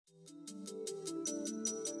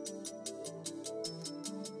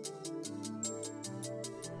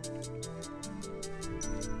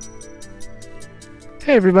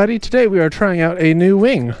Hey everybody, today we are trying out a new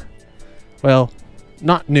wing. Well,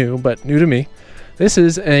 not new, but new to me. This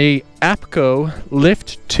is a Apco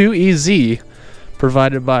Lift 2EZ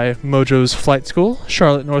provided by Mojo's Flight School,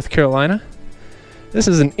 Charlotte, North Carolina. This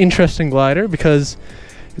is an interesting glider because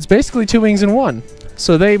it's basically two wings in one.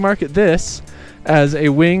 So they market this as a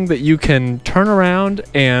wing that you can turn around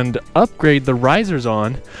and upgrade the risers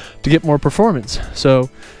on to get more performance. So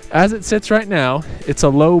as it sits right now, it's a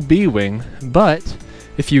low B wing, but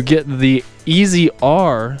if you get the Easy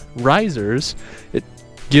R risers, it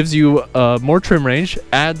gives you more trim range,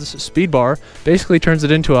 adds speed bar, basically turns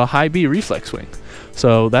it into a high B reflex wing.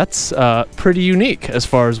 So that's pretty unique as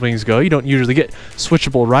far as wings go. You don't usually get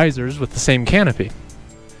switchable risers with the same canopy.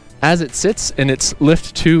 As it sits in its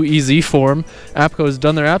Lift 2EZ form, Apco has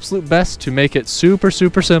done their absolute best to make it super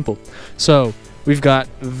simple. So we've got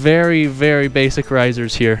very basic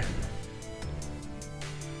risers here.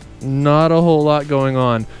 Not a whole lot going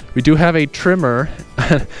on. We do have a trimmer.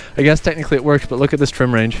 I guess technically it works, but look at this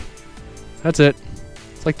trim range. That's it.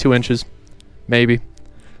 It's like 2 inches, maybe.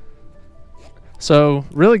 So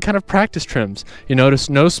really kind of practice trims. You notice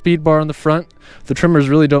no speed bar on the front. The trimmers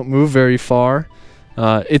really don't move very far.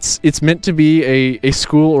 It's meant to be a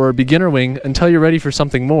school or a beginner wing until you're ready for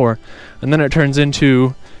something more, and then it turns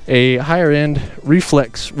into a higher end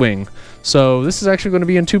reflex wing. So this is actually going to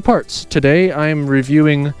be in 2 parts. Today I'm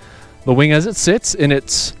reviewing the wing as it sits in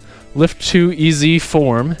its Lift 2EZ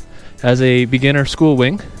form as a beginner school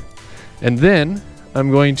wing, and then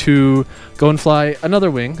I'm going to go and fly another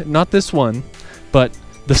wing, not this one, but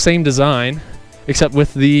the same design except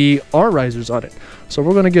with the R risers on it. So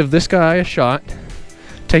we're going to give this guy a shot,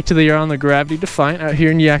 take to the air on the Gravity Defiant out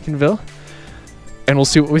here in Yadkinville, and we'll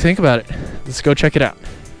see what we think about it. Let's go check it out.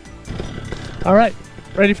 Alright,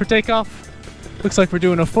 ready for takeoff. Looks like we're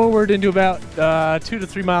doing a forward into about 2 to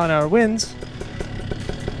 3 mile an hour winds.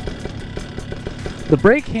 The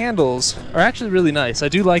brake handles are actually really nice. I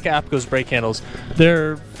do like Apco's brake handles.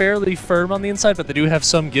 They're fairly firm on the inside, but they do have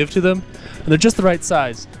some give to them. And they're just the right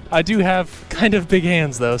size. I do have kind of big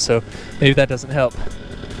hands though, so maybe that doesn't help.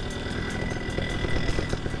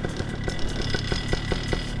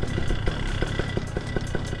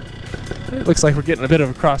 It looks like we're getting a bit of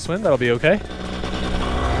a crosswind. That'll be okay.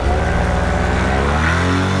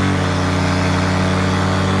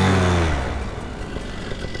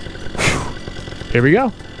 Here we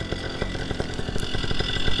go.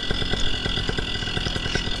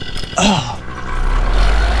 Oh.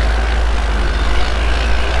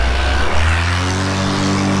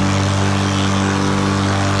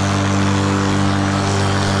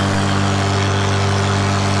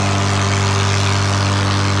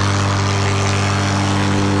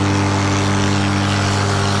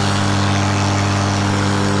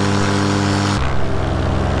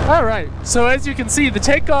 All right, so as you can see, the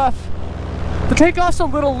takeoff's a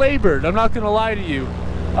little labored, I'm not gonna lie to you.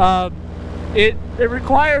 It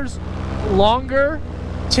requires longer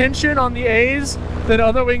tension on the A's than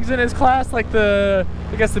other wings in his class, like I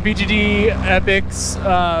guess the BGD Epics,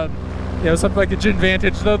 you know, something like the Gin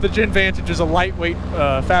Vantage, though the Gin Vantage is a lightweight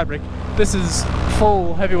fabric. This is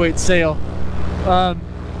full heavyweight sail.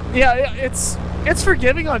 Yeah, it's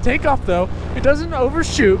forgiving on takeoff though. It doesn't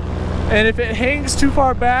overshoot, and if it hangs too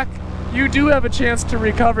far back, you do have a chance to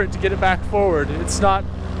recover it to get it back forward. It's not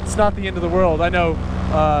the end of the world. I know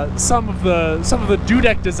some of the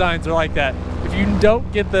dudek designs are like that. If you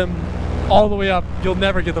don't get them all the way up, you'll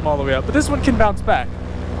never get them all the way up. But this one can bounce back,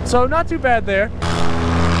 so not too bad there.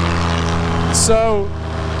 So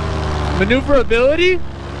maneuverability,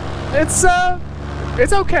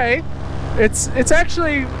 it's okay. It's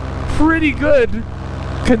actually pretty good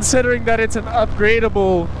considering that it's an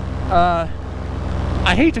upgradable.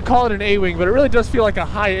 I hate to call it an A-wing, but it really does feel like a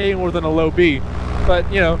high A more than a low B.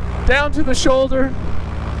 But, you know, down to the shoulder,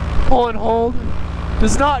 pull and hold,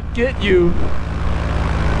 does not get you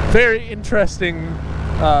very interesting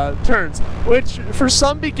turns, which for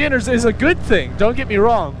some beginners is a good thing, don't get me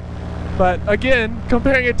wrong. But again,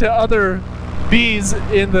 comparing it to other Bs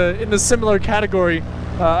in the similar category,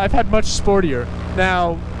 I've had much sportier.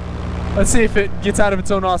 Now, let's see if it gets out of its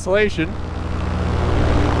own oscillation.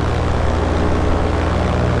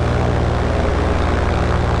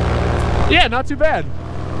 Yeah, not too bad.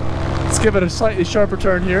 Let's give it a slightly sharper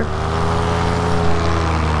turn here.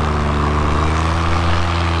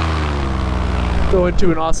 Go into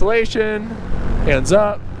an oscillation, hands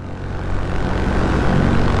up.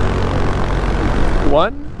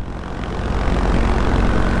 1.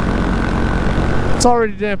 It's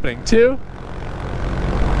already dampening. 2.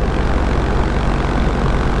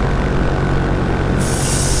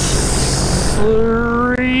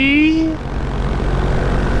 3.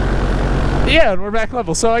 Yeah, and we're back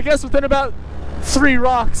level. So I guess within about 3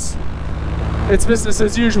 rocks, it's business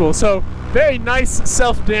as usual. So very nice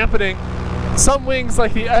self-dampening. Some wings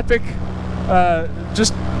like the Epic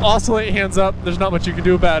just oscillate hands up. There's not much you can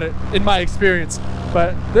do about it in my experience.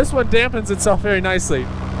 But this one dampens itself very nicely.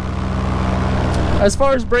 As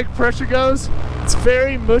far as brake pressure goes, it's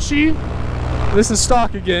very mushy. This is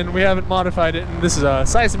stock again. We haven't modified it, and this is a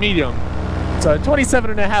size medium. It's a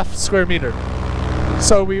 27.5 square meter.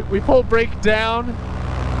 So we pull brake down,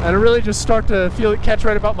 and I really just start to feel it catch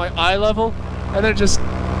right about my eye level, and then just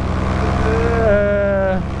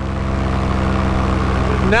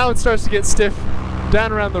now it starts to get stiff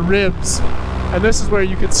down around the ribs, and this is where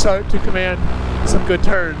you can start to command some good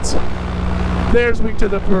turns. There's wing to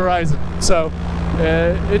the horizon. So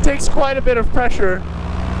it takes quite a bit of pressure,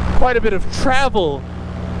 quite a bit of travel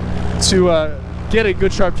to get a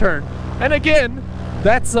good sharp turn. And again,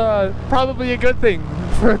 that's probably a good thing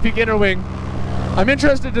for a beginner wing. I'm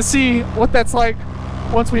interested to see what that's like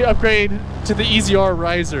once we upgrade to the EZR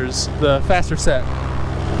risers, the faster set.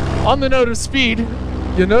 On the note of speed,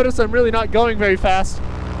 you'll notice I'm really not going very fast.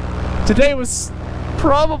 Today was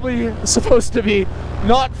probably supposed to be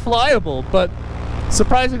not flyable, but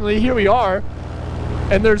surprisingly here we are,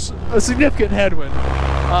 and there's a significant headwind.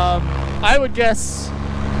 I would guess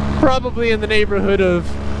probably in the neighborhood of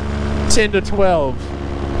 10 to 12.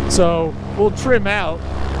 So we'll trim out,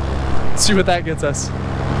 see what that gets us.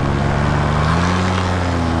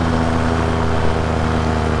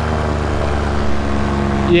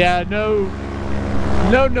 Yeah, no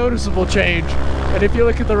noticeable change. And if you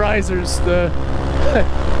look at the risers, the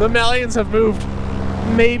mullions have moved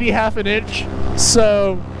maybe half an inch.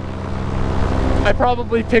 So I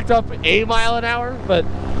probably picked up a mile an hour, but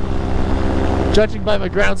judging by my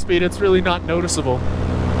ground speed, it's really not noticeable.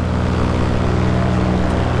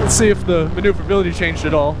 Let's see if the maneuverability changed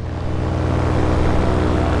at all.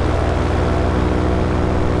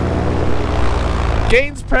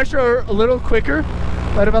 Gains pressure a little quicker,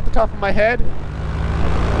 right about the top of my head.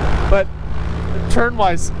 But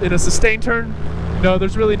turn-wise, in a sustained turn, no,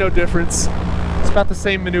 there's really no difference. It's about the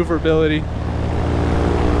same maneuverability.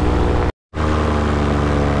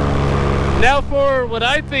 Now for what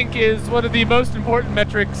I think is one of the most important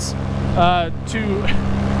metrics to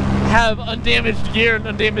have undamaged gear and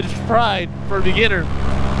undamaged pride for a beginner.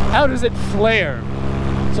 How does it flare?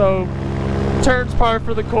 So turns par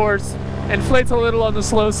for the course, inflates a little on the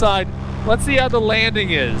slow side. Let's see how the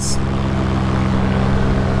landing is.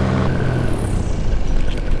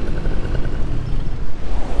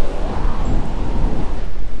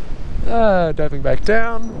 Diving back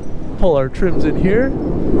down, pull our trims in here.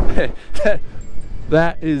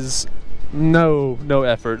 That is no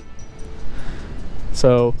effort.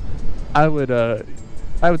 So I would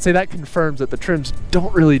say that confirms that the trims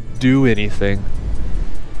don't really do anything.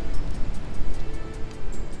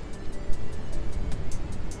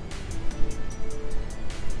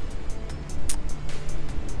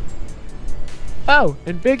 Oh,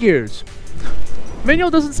 and big ears.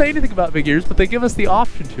 Manual doesn't say anything about big ears, but they give us the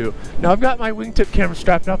option to. Now I've got my wingtip camera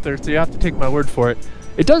strapped up there, so you have to take my word for it.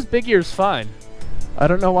 It does big ears fine. I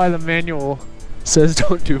don't know why the manual says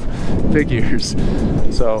don't do big ears.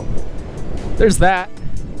 So there's that.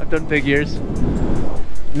 I've done big ears.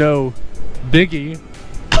 No biggie.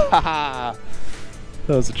 Haha.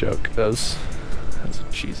 That was a joke. That was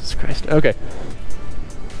Jesus Christ. Okay.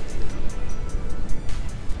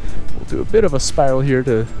 We'll do a bit of a spiral here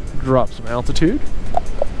to drop some altitude.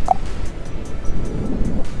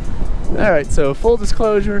 Alright, so full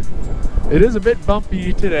disclosure, it is a bit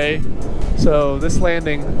bumpy today, so this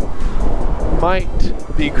landing might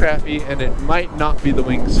be crappy and it might not be the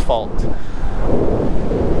wing's fault.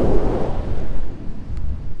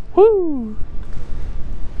 Woo!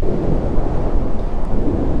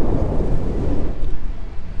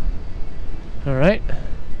 Alright,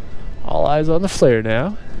 all eyes on the flare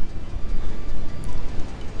now.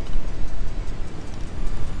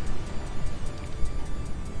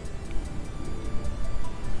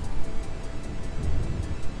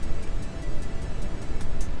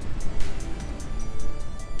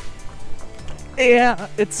 Yeah,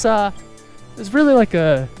 it's really like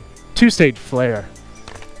a two-stage flare.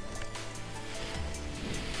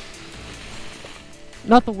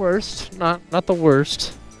 Not the worst, not the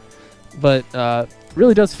worst, but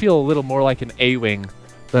really does feel a little more like an A-wing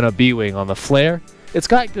than a B-wing on the flare. It's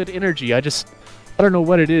got good energy. I don't know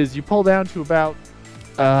what it is. You pull down to about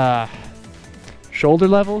shoulder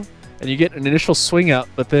level, and you get an initial swing up,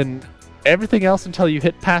 but then everything else until you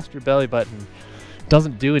hit past your belly button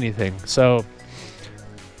doesn't do anything. So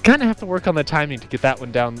kind of have to work on the timing to get that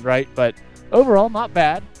one down right, but overall not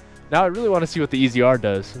bad. Now I really want to see what the EZR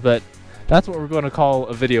does, but that's what we're going to call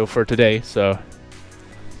a video for today. So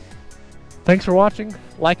thanks for watching.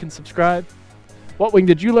 Like and subscribe. What wing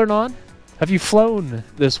did you learn on? Have you flown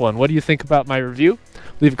this one? What do you think about my review?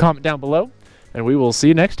 Leave a comment down below, and we will see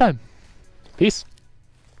you next time. Peace.